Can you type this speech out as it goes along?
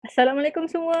Assalamualaikum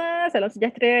semua, salam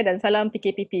sejahtera dan salam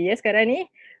PKPP ya sekarang ni.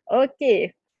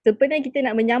 Okey, sempena kita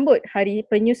nak menyambut Hari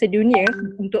Penyu Sedunia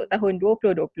untuk tahun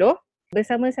 2020,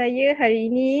 bersama saya hari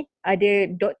ini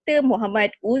ada Dr.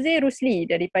 Muhammad Uzair Rusli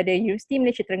daripada Universiti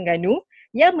Malaysia Terengganu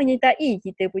yang menyertai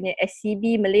kita punya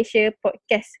SCB Malaysia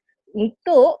Podcast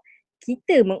untuk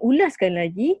kita mengulaskan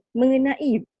lagi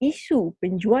mengenai isu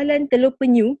penjualan telur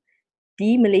penyu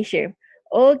di Malaysia.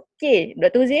 Okey,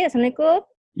 Dr. Uzair, Assalamualaikum.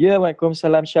 Ya,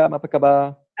 Waalaikumsalam Syam. Apa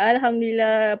khabar?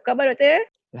 Alhamdulillah. Apa khabar doktor?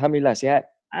 Alhamdulillah, sihat.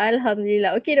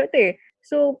 Alhamdulillah. Okey doktor.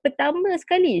 So pertama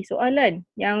sekali soalan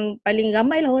yang paling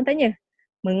ramai lah orang tanya.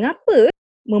 Mengapa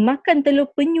memakan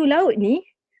telur penyu laut ni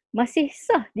masih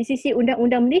sah di sisi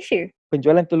undang-undang Malaysia?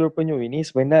 Penjualan telur penyu ini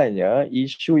sebenarnya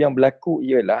isu yang berlaku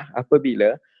ialah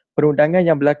apabila perundangan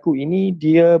yang berlaku ini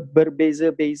dia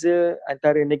berbeza-beza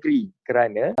antara negeri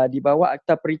kerana di bawah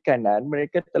Akta Perikanan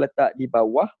mereka terletak di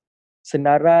bawah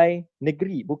senarai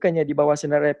negeri, bukannya di bawah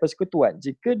senarai persekutuan.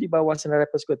 Jika di bawah senarai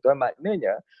persekutuan,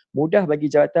 maknanya mudah bagi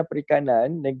Jabatan Perikanan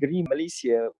Negeri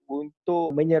Malaysia untuk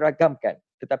menyeragamkan.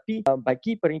 Tetapi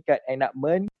bagi peringkat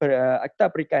enactment Akta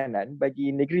Perikanan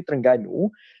bagi negeri Terengganu,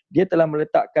 dia telah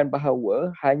meletakkan bahawa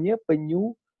hanya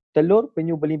telur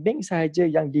penyu belimbing sahaja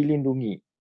yang dilindungi.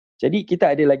 Jadi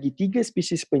kita ada lagi 3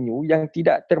 spesies penyu yang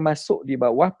tidak termasuk di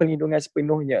bawah perlindungan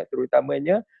sepenuhnya,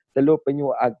 terutamanya telur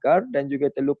penyu agar dan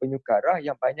juga telur penyu karah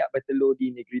yang banyak bertelur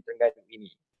di negeri Terengganu ini.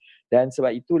 Dan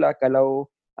sebab itulah kalau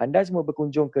anda semua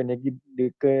berkunjung ke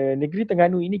negeri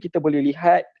Terengganu ini, kita boleh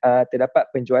lihat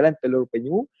terdapat penjualan telur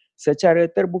penyu secara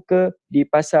terbuka di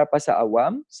pasar-pasar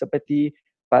awam seperti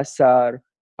Pasar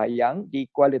Payang di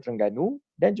Kuala Terengganu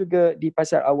dan juga di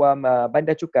Pasar Awam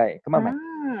Bandar Cukai, Kemaman.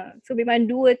 So memang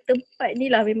dua tempat ni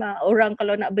lah memang orang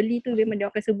kalau nak beli tu memang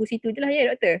dia akan serbu situ je lah ya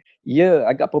doktor? Ya,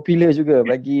 agak popular juga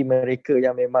bagi mereka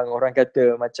yang memang orang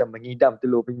kata macam mengidam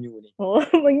telur penyu ni. Oh,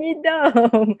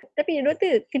 mengidam. Tapi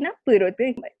doktor, kenapa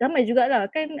doktor? Ramai jugalah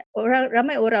kan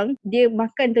ramai orang dia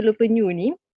makan telur penyu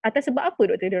ni atas sebab apa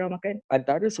doktor dia orang makan?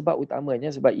 Antara sebab utamanya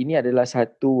sebab ini adalah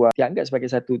dianggap sebagai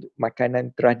satu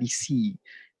makanan tradisi,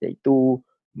 iaitu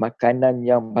makanan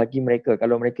yang bagi mereka,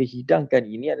 kalau mereka hidangkan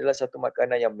ini adalah satu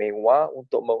makanan yang mewah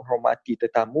untuk menghormati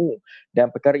tetamu.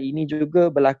 Dan perkara ini juga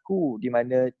berlaku di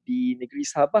mana di negeri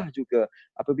Sabah juga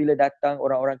apabila datang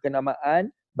orang-orang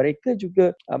kenamaan, mereka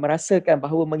juga merasakan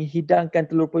bahawa menghidangkan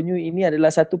telur penyu ini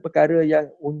adalah satu perkara yang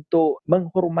untuk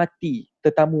menghormati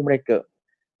tetamu mereka.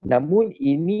 Namun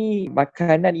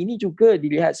makanan ini juga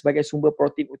dilihat sebagai sumber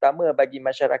protein utama bagi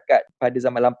masyarakat pada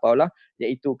zaman lampau lah,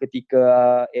 iaitu ketika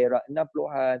era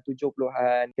 60-an,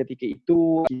 70-an. Ketika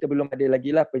itu kita belum ada lagi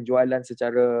lah penjualan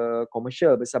secara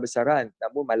komersial besar-besaran.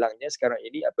 Namun malangnya sekarang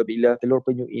ini apabila telur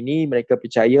penyu ini mereka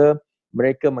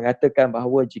mengatakan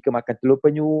bahawa jika makan telur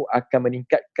penyu akan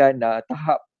meningkatkan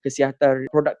tahap kesihatan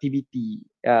produktiviti,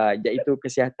 iaitu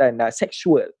kesihatan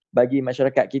seksual bagi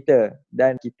masyarakat kita.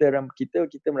 Dan kita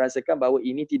merasakan bahawa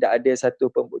ini tidak ada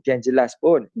satu pembuktian jelas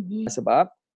pun.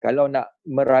 Sebab kalau nak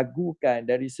meragukan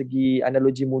dari segi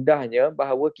analogi mudahnya,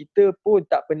 bahawa kita pun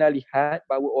tak pernah lihat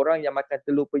bahawa orang yang makan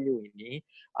telur penyu ini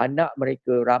anak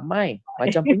mereka ramai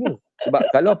macam penyu. Sebab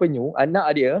kalau penyu,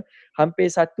 anak dia hampir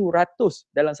 100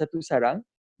 dalam satu sarang.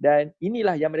 Dan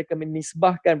inilah yang mereka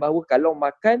menisbahkan bahawa kalau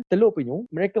makan telur penyu,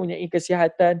 mereka mempunyai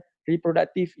kesihatan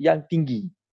reproduktif yang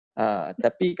tinggi.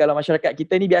 Tapi kalau masyarakat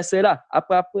kita ni biasalah,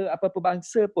 apa-apa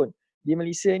bangsa pun di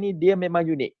Malaysia ni dia memang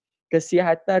unik.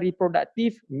 Kesihatan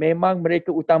reproduktif memang mereka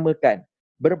utamakan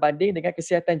berbanding dengan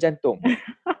kesihatan jantung.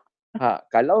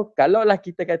 Kalaulah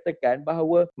kita katakan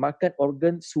bahawa makan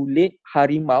organ sulit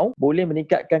harimau boleh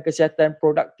meningkatkan kesihatan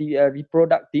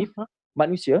reproduktif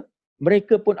manusia,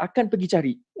 mereka pun akan pergi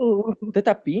cari.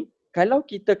 Tetapi kalau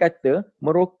kita kata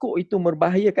merokok itu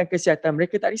membahayakan kesihatan,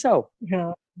 mereka tak risau.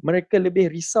 Mereka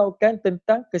lebih risaukan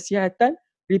tentang kesihatan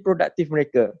reproduktif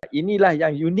mereka. Inilah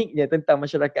yang uniknya tentang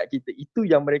masyarakat kita. Itu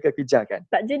yang mereka kejarkan.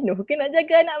 Tak jenuh ke nak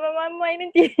jaga anak mamai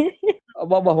nanti?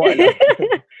 Wallahualam.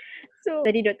 So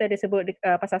tadi doktor ada sebut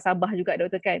pasal Sabah juga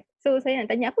doktor kan. So saya nak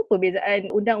tanya apa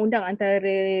perbezaan undang-undang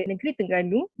antara negeri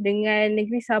Terengganu dengan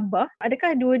negeri Sabah?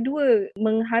 Adakah dua-dua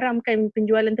mengharamkan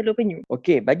penjualan telur penyu?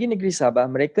 Okey, bagi negeri Sabah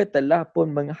mereka telah pun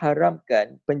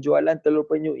mengharamkan penjualan telur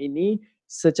penyu ini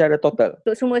secara total.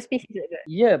 Untuk semua spesies juga?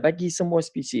 Ya, bagi semua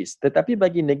spesies. Tetapi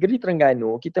bagi negeri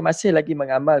Terengganu, kita masih lagi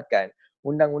mengamalkan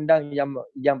undang-undang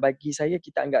yang bagi saya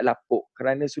kita anggap lapuk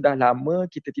kerana sudah lama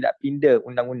kita tidak pindah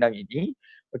undang-undang ini.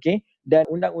 Okey, dan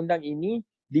undang-undang ini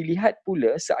dilihat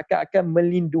pula seakan-akan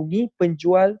melindungi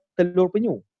penjual telur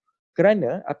penyu.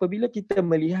 Kerana apabila kita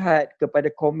melihat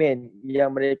kepada komen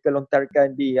yang mereka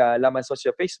lontarkan di laman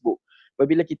sosial Facebook,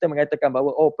 apabila kita mengatakan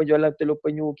bahawa penjualan telur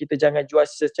penyu kita jangan jual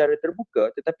secara terbuka,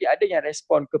 tetapi ada yang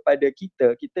respon kepada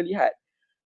kita, kita lihat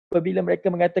apabila mereka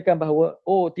mengatakan bahawa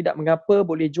tidak mengapa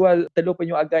boleh jual telur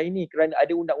penyu agar ini kerana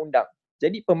ada undang-undang.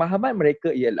 Jadi pemahaman mereka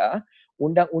ialah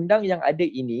undang-undang yang ada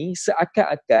ini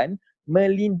seakan-akan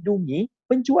melindungi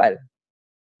penjual.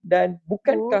 Dan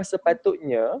bukankah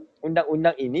sepatutnya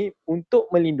undang-undang ini untuk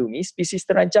melindungi spesies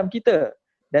terancam kita?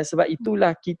 Dan sebab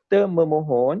itulah kita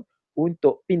memohon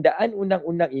untuk pindaan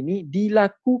undang-undang ini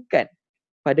dilakukan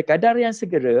pada kadar yang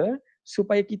segera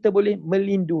supaya kita boleh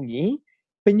melindungi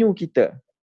penyu kita.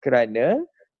 Kerana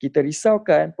kita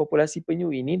risaukan populasi penyu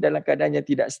ini dalam keadaan yang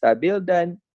tidak stabil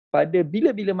dan pada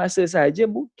bila-bila masa sahaja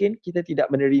mungkin kita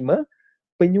tidak menerima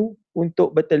penyu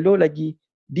untuk bertelur lagi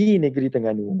di negeri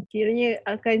Terengganu. Kiranya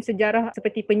akan sejarah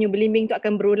seperti penyu belimbing tu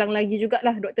akan berulang lagi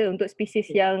jugalah doktor untuk spesies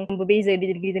yang berbeza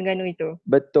di negeri Terengganu itu.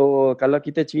 Betul. Kalau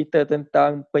kita cerita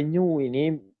tentang penyu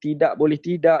ini, tidak boleh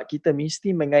tidak kita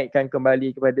mesti mengaitkan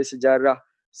kembali kepada sejarah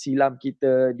silam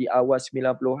kita di awal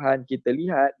 90-an. Kita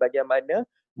lihat bagaimana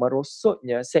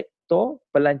merosotnya sektor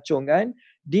pelancongan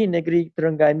di negeri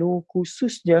Terengganu,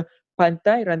 khususnya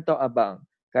Pantai Rantau Abang.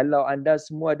 Kalau anda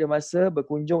semua ada masa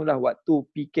berkunjunglah waktu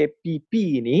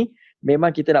PKPP ni,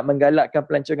 memang kita nak menggalakkan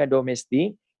pelancongan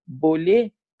domestik,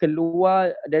 boleh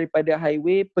keluar daripada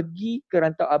highway pergi ke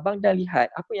Rantau Abang dan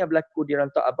lihat apa yang berlaku di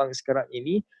Rantau Abang sekarang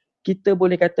ini. Kita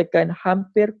boleh katakan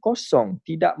hampir kosong,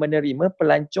 tidak menerima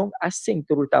pelancong asing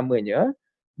terutamanya,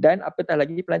 dan apatah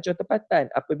lagi pelancong tempatan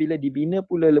apabila dibina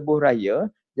pula lebuh raya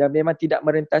yang memang tidak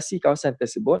merentasi kawasan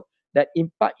tersebut. Dan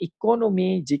impak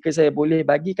ekonomi, jika saya boleh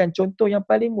bagikan contoh yang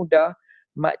paling mudah,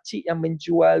 makcik yang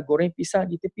menjual goreng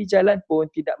pisang di tepi jalan pun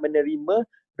tidak menerima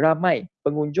ramai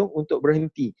pengunjung untuk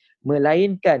berhenti,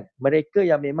 melainkan mereka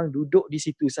yang memang duduk di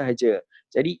situ sahaja.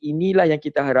 Jadi inilah yang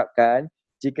kita harapkan,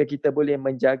 jika kita boleh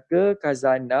menjaga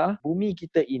khazanah bumi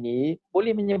kita ini,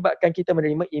 boleh menyebabkan kita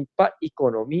menerima impak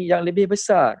ekonomi yang lebih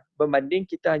besar berbanding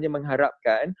kita hanya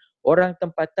mengharapkan orang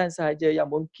tempatan sahaja yang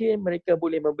mungkin mereka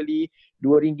boleh membeli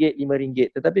RM2,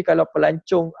 RM5. Tetapi kalau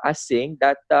pelancong asing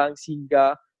datang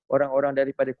singgah, orang-orang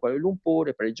daripada Kuala Lumpur,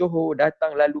 daripada Johor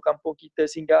datang lalu kampung kita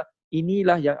singgah,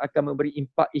 inilah yang akan memberi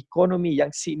impak ekonomi yang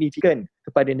signifikan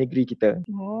kepada negeri kita.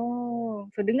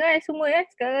 So dengar semua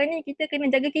sekarang ni kita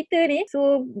kena jaga kita ni.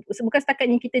 So bukan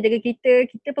setakatnya kita jaga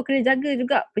kita pun kena jaga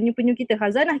juga penyu-penyu kita,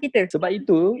 khazanah kita. Sebab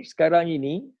itu sekarang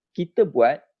ini kita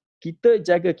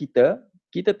jaga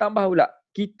kita tambah pula,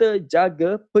 kita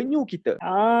jaga penyu kita.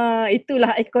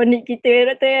 Itulah ikonik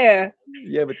kita doktor.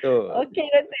 Ya, betul. Okey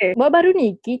doktor. Baru-baru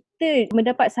ni kita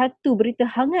mendapat satu berita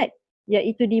hangat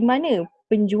iaitu di mana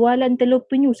penjualan telur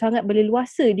penyu sangat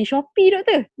berleluasa di Shopee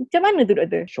doktor. Macam mana tu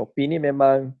doktor? Shopee ni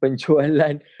memang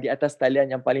penjualan di atas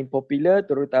talian yang paling popular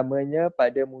terutamanya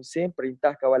pada musim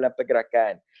Perintah Kawalan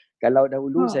Pergerakan. Kalau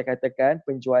dahulu saya katakan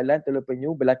penjualan telur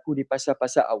penyu berlaku di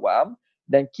pasar-pasar awam,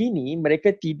 dan kini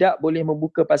mereka tidak boleh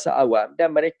membuka pasar awam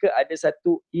dan mereka ada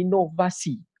satu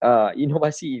inovasi.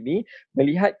 Inovasi ini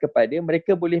melihat kepada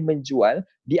mereka boleh menjual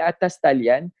di atas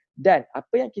talian, dan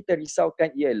apa yang kita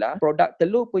risaukan ialah produk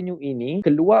telur penyu ini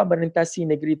keluar merentasi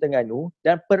negeri Terengganu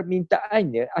dan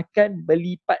permintaannya akan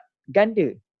berlipat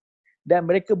ganda.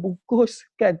 Dan mereka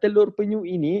bungkuskan telur penyu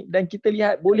ini dan kita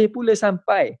lihat boleh pula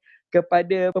sampai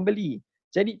kepada pembeli.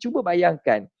 Jadi cuba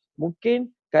bayangkan,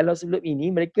 mungkin kalau sebelum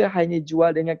ini mereka hanya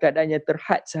jual dengan keadaan yang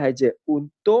terhad sahaja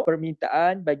untuk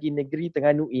permintaan bagi negeri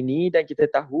Terengganu ini, dan kita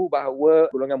tahu bahawa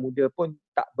golongan muda pun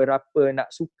tak berapa nak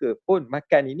suka pun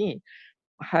makan ini.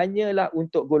 Hanyalah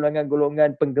untuk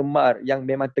golongan-golongan penggemar yang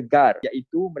memang tegar,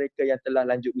 iaitu mereka yang telah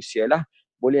lanjut usia lah.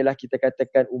 Bolehlah kita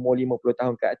katakan umur 50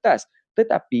 tahun ke atas.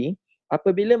 Tetapi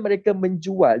apabila mereka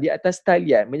menjual di atas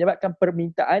talian menyebabkan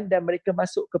permintaan dan mereka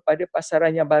masuk kepada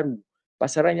pasaran yang baru.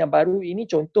 Pasaran yang baru ini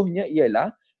contohnya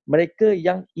ialah mereka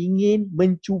yang ingin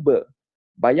mencuba.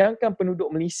 Bayangkan penduduk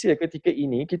Malaysia ketika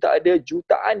ini, kita ada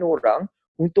jutaan orang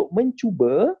untuk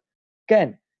mencuba,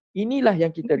 kan? Inilah yang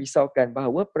kita risaukan,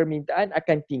 bahawa permintaan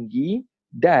akan tinggi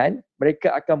dan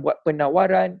mereka akan buat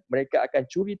penawaran, mereka akan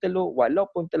curi telur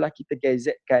walaupun telah kita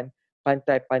gazetkan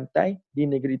pantai-pantai di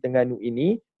negeri Terengganu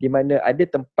ini di mana ada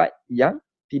tempat yang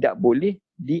tidak boleh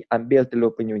diambil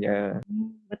telur penyunya.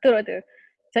 Betul doktor.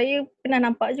 Saya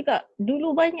pernah nampak juga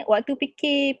dulu banyak waktu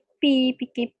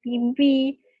PKPB,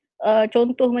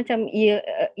 contoh macam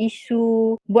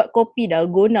isu buat kopi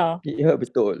dalgona. Ya,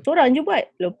 betul. Seorang je buat.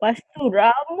 Lepas tu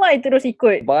ramai terus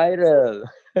ikut. Viral.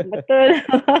 Betul.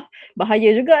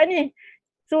 Bahaya juga ni.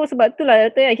 So sebab itulah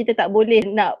doktor kita tak boleh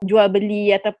nak jual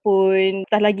beli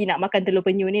ataupun tak lagi nak makan telur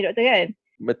penyu ni doktor kan?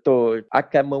 Betul.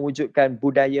 Akan mewujudkan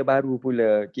budaya baru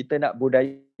pula. Kita nak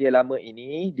budaya lama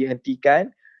ini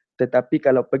dihentikan Tetapi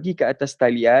kalau pergi ke atas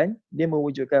talian, dia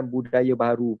mewujudkan budaya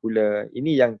baru pula.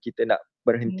 Ini yang kita nak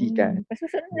berhentikan. Lepas tu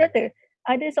doktor,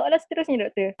 ada soalan seterusnya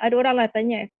doktor. Ada orang lah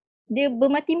tanya, dia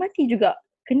bermati-mati juga.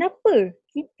 Kenapa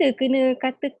kita kena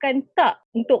katakan tak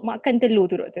untuk makan telur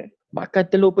tu doktor? Makan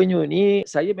telur penyu ni,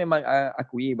 saya memang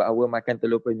akui bahawa makan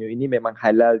telur penyu ini memang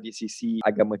halal di sisi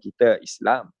agama kita,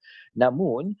 Islam.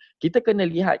 Namun, kita kena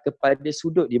lihat kepada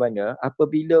sudut di mana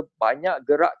apabila banyak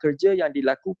gerak kerja yang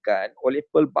dilakukan oleh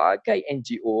pelbagai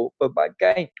NGO,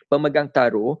 pelbagai pemegang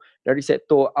taruh dari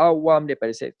sektor awam,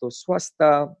 daripada sektor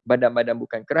swasta, badan-badan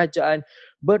bukan kerajaan,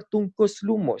 bertungkus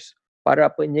lumus para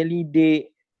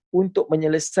penyelidik, untuk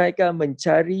menyelesaikan,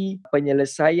 mencari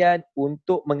penyelesaian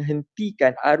untuk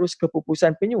menghentikan arus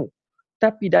kepupusan penyu.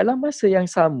 Tapi dalam masa yang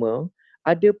sama,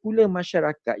 ada pula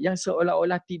masyarakat yang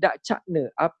seolah-olah tidak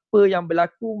cakna apa yang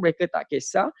berlaku, mereka tak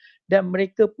kisah dan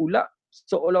mereka pula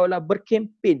seolah-olah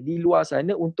berkempen di luar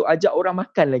sana untuk ajak orang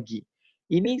makan lagi.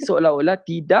 Ini seolah-olah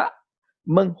tidak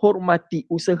menghormati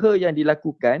usaha yang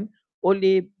dilakukan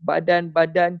oleh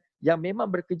badan-badan yang memang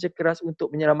bekerja keras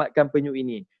untuk menyelamatkan penyu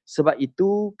ini. Sebab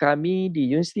itu kami di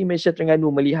Universiti Malaysia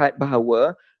Terengganu melihat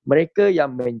bahawa mereka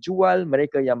yang menjual,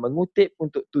 mereka yang mengutip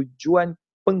untuk tujuan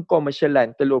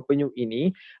pengkomersialan telur penyu ini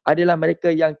adalah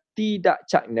mereka yang tidak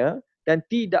cakna dan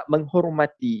tidak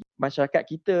menghormati masyarakat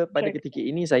kita. Pada ketika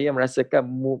ini saya merasakan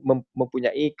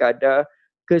mempunyai kadar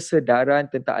kesedaran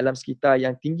tentang alam sekitar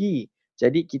yang tinggi.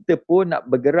 Jadi kita pun nak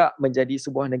bergerak menjadi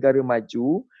sebuah negara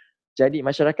maju. Jadi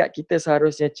masyarakat kita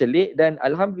seharusnya celik dan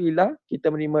alhamdulillah kita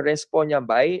menerima respon yang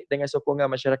baik dengan sokongan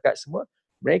masyarakat semua.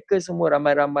 Mereka semua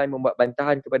ramai-ramai membuat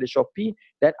bantahan kepada Shopee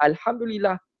dan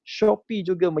alhamdulillah Shopee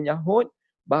juga menyahut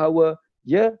bahawa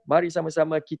ya, mari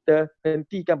sama-sama kita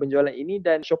hentikan penjualan ini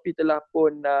dan Shopee telah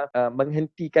pun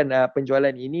menghentikan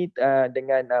penjualan ini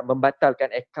dengan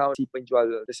membatalkan akaun si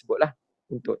penjual tersebutlah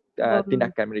untuk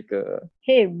tindakan mereka.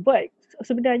 Hebat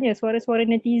sebenarnya suara-suara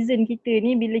netizen kita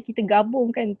ni bila kita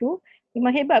gabungkan tu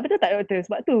memang hebat, betul tak doktor?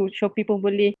 Sebab tu Shopee pun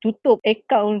boleh tutup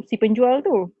akaun si penjual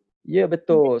tu. Ya,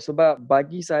 betul. Sebab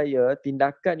bagi saya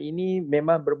tindakan ini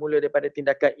memang bermula daripada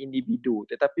tindakan individu.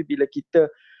 Tetapi bila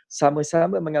kita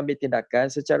sama-sama mengambil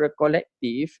tindakan secara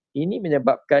kolektif, ini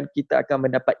menyebabkan kita akan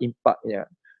mendapat impaknya.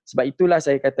 Sebab itulah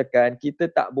saya katakan kita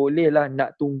tak bolehlah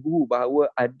nak tunggu bahawa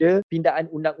ada pindaan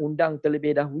undang-undang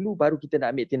terlebih dahulu baru kita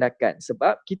nak ambil tindakan.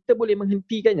 Sebab kita boleh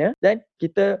menghentikannya dan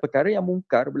kita perkara yang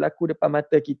mungkar berlaku depan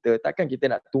mata kita. Takkan kita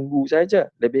nak tunggu saja.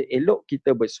 Lebih elok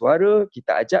kita bersuara,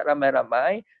 kita ajak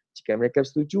ramai-ramai. Jika mereka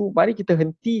setuju, mari kita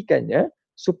hentikannya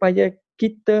supaya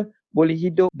kita boleh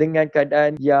hidup dengan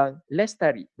keadaan yang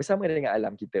lestari bersama dengan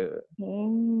alam kita.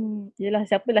 Yelah,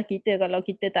 siapalah kita kalau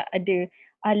kita tak ada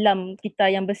alam kita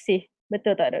yang bersih.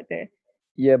 Betul tak doktor?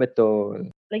 Ya,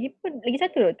 betul. Lagi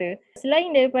satu doktor,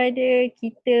 selain daripada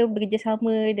kita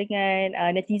bekerjasama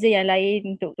dengan netizen yang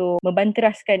lain untuk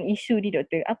membanteraskan isu ni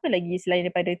doktor, apa lagi selain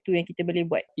daripada tu yang kita boleh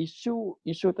buat? Isu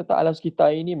tentang alam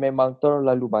sekitar ini memang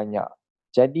terlalu banyak.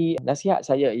 Jadi nasihat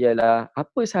saya ialah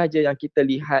apa sahaja yang kita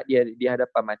lihat di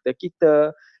hadapan mata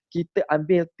kita, kita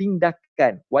ambil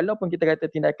tindakan. Walaupun kita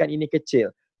kata tindakan ini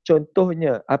kecil.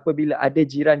 Contohnya apabila ada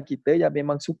jiran kita yang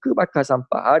memang suka bakar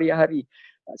sampah hari-hari.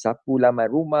 Sapu laman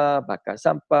rumah, bakar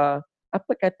sampah.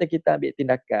 Apa kata kita ambil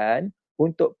tindakan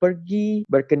untuk pergi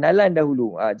berkenalan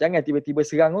dahulu. Jangan tiba-tiba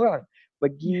serang orang.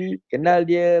 Pergi, kenal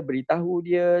dia, beritahu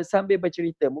dia sambil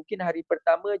bercerita. Mungkin hari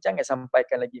pertama jangan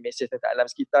sampaikan lagi mesej tentang alam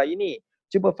sekitar ini.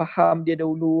 Cuba faham dia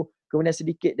dahulu, kemudian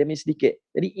sedikit demi sedikit.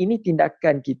 Jadi ini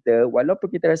tindakan kita walaupun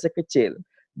kita rasa kecil.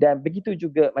 Dan begitu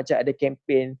juga macam ada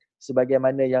kempen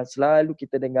sebagaimana yang selalu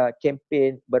kita dengar,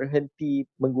 kempen berhenti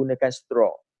menggunakan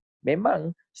straw.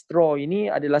 Memang straw ini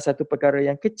adalah satu perkara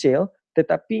yang kecil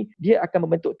tetapi dia akan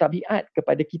membentuk tabiat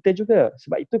kepada kita juga.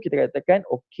 Sebab itu kita katakan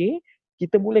okey,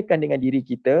 kita mulakan dengan diri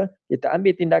kita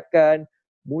ambil tindakan,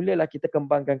 mulalah kita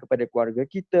kembangkan kepada keluarga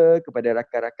kita, kepada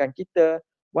rakan-rakan kita.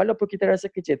 Walaupun kita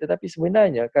rasa kecil, tetapi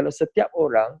sebenarnya kalau setiap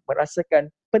orang merasakan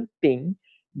penting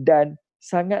dan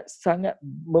sangat-sangat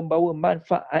membawa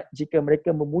manfaat jika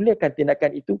mereka memulakan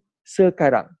tindakan itu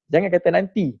sekarang. Jangan kata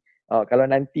nanti. Kalau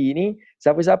nanti ni,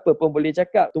 siapa-siapa pun boleh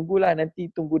cakap, tunggulah nanti,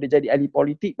 tunggu dia jadi ahli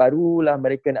politik, barulah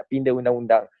mereka nak pindah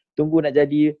undang-undang. Tunggu nak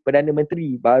jadi Perdana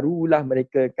Menteri, barulah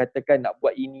mereka katakan nak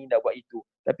buat ini, nak buat itu.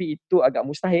 Tapi itu agak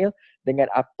mustahil dengan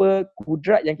apa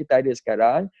kudrat yang kita ada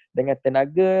sekarang, dengan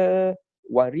tenaga,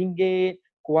 wang ringgit,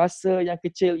 kuasa yang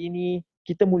kecil ini,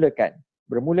 kita mulakan.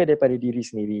 Bermula daripada diri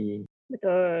sendiri.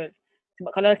 Betul.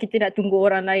 Sebab kalau kita nak tunggu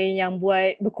orang lain yang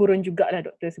buat, berkurun jugalah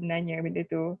doktor sebenarnya benda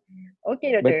tu.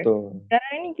 Okey doktor. Betul.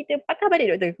 Sekarang ni kita pakar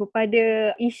balik doktor kepada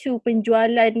isu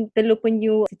penjualan telur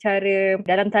penyu secara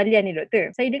dalam talian ni doktor.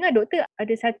 Saya dengar doktor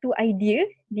ada satu idea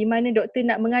di mana doktor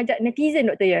nak mengajak netizen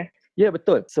doktor ya? Ya,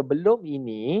 betul. Sebelum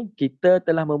ini, kita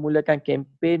telah memulakan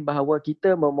kempen bahawa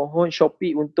kita memohon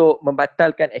Shopee untuk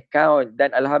membatalkan akaun dan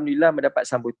alhamdulillah mendapat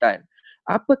sambutan.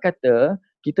 Apa kata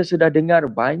kita sudah dengar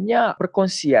banyak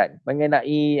perkongsian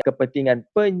mengenai kepentingan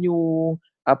penyu,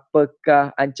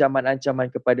 apakah ancaman-ancaman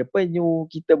kepada penyu,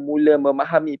 kita mula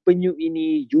memahami penyu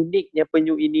ini, uniknya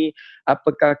penyu ini,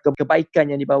 apakah kebaikan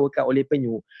yang dibawakan oleh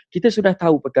penyu. Kita sudah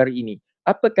tahu perkara ini.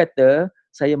 Apa kata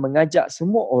saya mengajak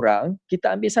semua orang,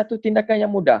 kita ambil satu tindakan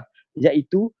yang mudah,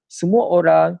 iaitu semua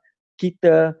orang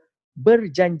kita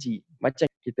berjanji. Macam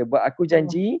kita buat aku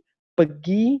janji,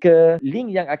 pergi ke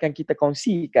link yang akan kita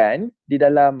kongsikan di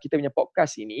dalam kita punya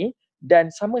podcast ini dan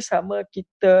sama-sama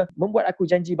kita membuat aku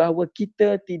janji bahawa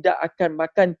kita tidak akan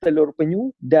makan telur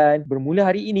penyu dan bermula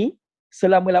hari ini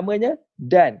selama-lamanya,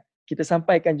 dan kita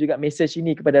sampaikan juga mesej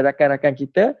ini kepada rakan-rakan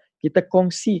kita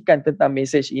kongsikan tentang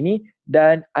mesej ini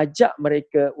dan ajak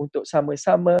mereka untuk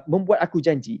sama-sama membuat aku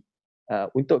janji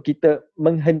untuk kita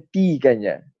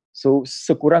menghentikannya. So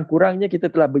sekurang-kurangnya kita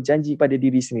telah berjanji pada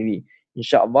diri sendiri.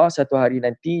 InsyaAllah satu hari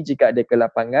nanti jika ada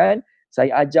kelapangan,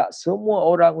 saya ajak semua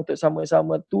orang untuk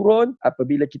sama-sama turun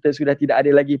apabila kita sudah tidak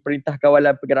ada lagi perintah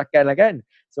kawalan pergerakan lah kan.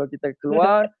 So kita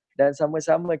keluar dan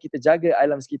sama-sama kita jaga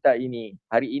alam sekitar ini.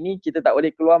 Hari ini kita tak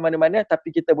boleh keluar mana-mana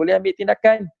tapi kita boleh ambil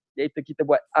tindakan, iaitu kita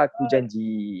buat aku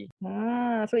janji.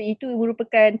 So itu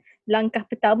merupakan langkah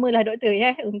pertama lah doktor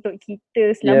ya untuk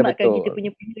kita Ya, selamatkan kita betul.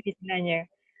 punya penyu ni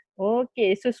sebenarnya.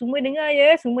 Okey, so semua dengar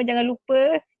ya, semua jangan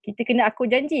lupa kita kena aku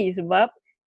janji sebab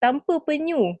tanpa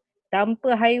penyu,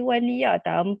 tanpa haiwan liar,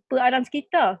 tanpa alam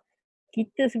sekitar,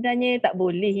 kita sebenarnya tak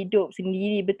boleh hidup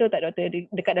sendiri, betul tak doktor,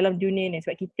 dekat dalam dunia ni,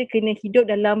 sebab kita kena hidup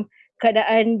dalam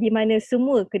keadaan di mana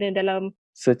semua kena dalam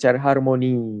Secara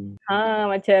harmoni.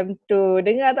 macam tu.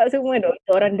 Dengar tak semua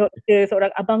seorang doktor, seorang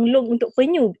abang long untuk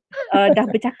penyu dah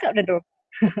bercakap dah tu.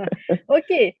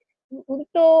 Okey,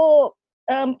 untuk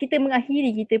kita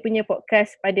mengakhiri kita punya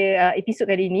podcast pada episod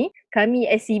kali ini, kami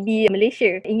SCB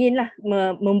Malaysia inginlah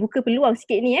membuka peluang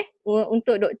sikit ni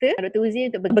untuk Dr. Uzi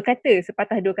untuk berkata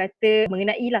sepatah dua kata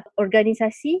mengenai lah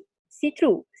organisasi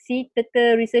SeaTrue, Sea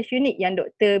Turtle Research Unit yang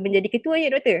Dr. menjadi ketua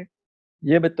ya Dr.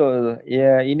 Ya, betul.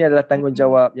 Ya, ini adalah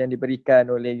tanggungjawab yang diberikan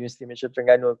oleh Universiti Malaysia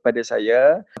Terengganu kepada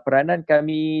saya. Peranan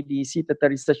kami di Sea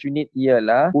Turtle Research Unit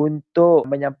ialah untuk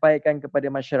menyampaikan kepada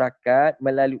masyarakat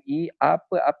melalui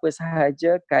apa-apa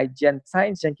sahaja kajian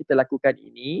sains yang kita lakukan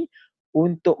ini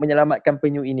untuk menyelamatkan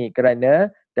penyu ini, kerana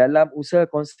dalam usaha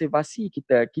konservasi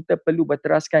kita perlu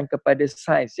berteraskan kepada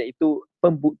sains, iaitu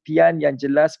pembuktian yang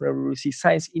jelas melalui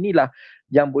sains inilah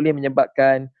yang boleh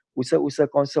menyebabkan usaha-usaha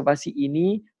konservasi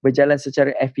ini berjalan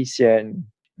secara efisien.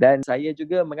 Dan saya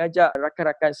juga mengajak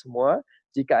rakan-rakan semua,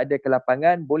 jika ada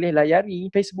kelapangan boleh layari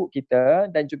Facebook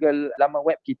kita dan juga laman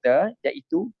web kita,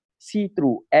 iaitu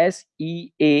SeaTrue,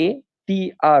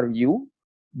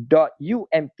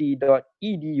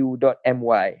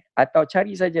 seatru.umt.edu.my, atau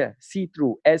cari saja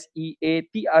SeaTrue,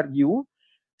 SEATRU,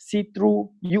 SeaTrue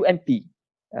UMT,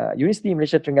 Universiti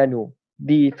Malaysia Terengganu,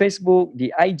 di Facebook,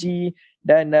 di IG,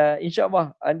 dan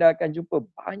insyaAllah anda akan jumpa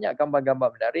banyak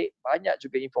gambar-gambar menarik, banyak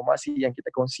juga informasi yang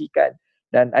kita kongsikan.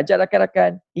 Dan ajak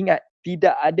rakan-rakan, ingat,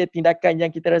 tidak ada tindakan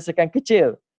yang kita rasakan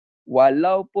kecil.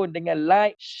 Walaupun dengan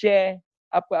like, share,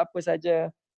 apa-apa saja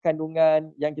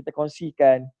kandungan yang kita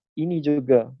kongsikan, ini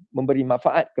juga memberi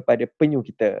manfaat kepada penyu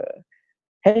kita.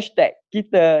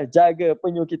 #kita jaga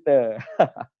penyu kita.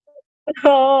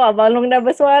 Abang Long dah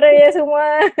bersuara ya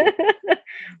semua.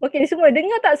 Okey, semua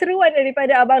dengar tak seruan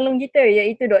daripada Abang Long kita,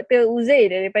 iaitu Dr. Uzair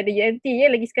daripada UMT ya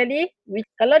lagi sekali.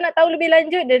 Kalau nak tahu lebih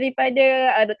lanjut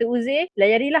daripada Dr. Uzair,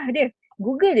 layarilah dia.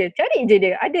 Google je, cari je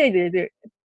dia, ada je.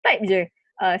 Type je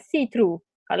SeaTrue.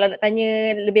 Kalau nak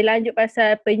tanya lebih lanjut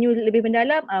pasal penyu lebih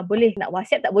mendalam, boleh. Nak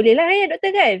WhatsApp tak boleh lah ya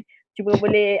doktor kan? Cuma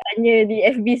boleh tanya di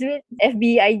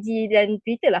FB, IG dan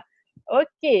Twitter lah.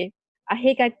 Okey,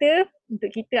 akhir kata untuk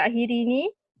kita akhiri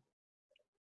ni,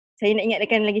 saya nak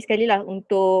ingatkan lagi sekali lah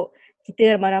untuk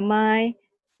kita ramai-ramai,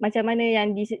 macam mana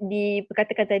yang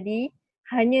diperkatakan tadi,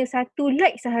 hanya satu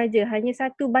like sahaja, hanya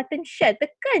satu button share,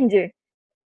 tekan je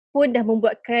pun dah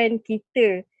membuatkan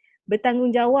kita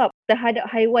bertanggungjawab terhadap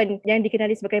haiwan yang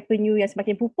dikenali sebagai penyu yang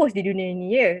semakin pupus di dunia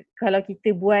ini ya. Kalau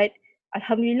kita buat,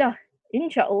 alhamdulillah,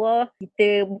 InsyaAllah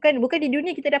kita bukan di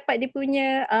dunia kita dapat dia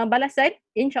punya balasan,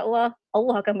 InsyaAllah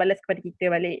Allah akan balas kepada kita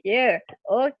balik ya.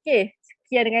 Okey,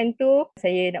 sekian dengan tu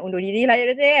saya nak undur diri lah ya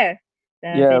doktor ya.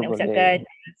 Dan saya Ya, nak ucapkan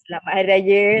boleh. selamat Hari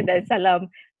Raya dan salam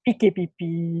PKPP.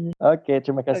 Okey,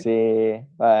 terima Okay. kasih.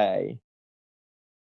 Bye.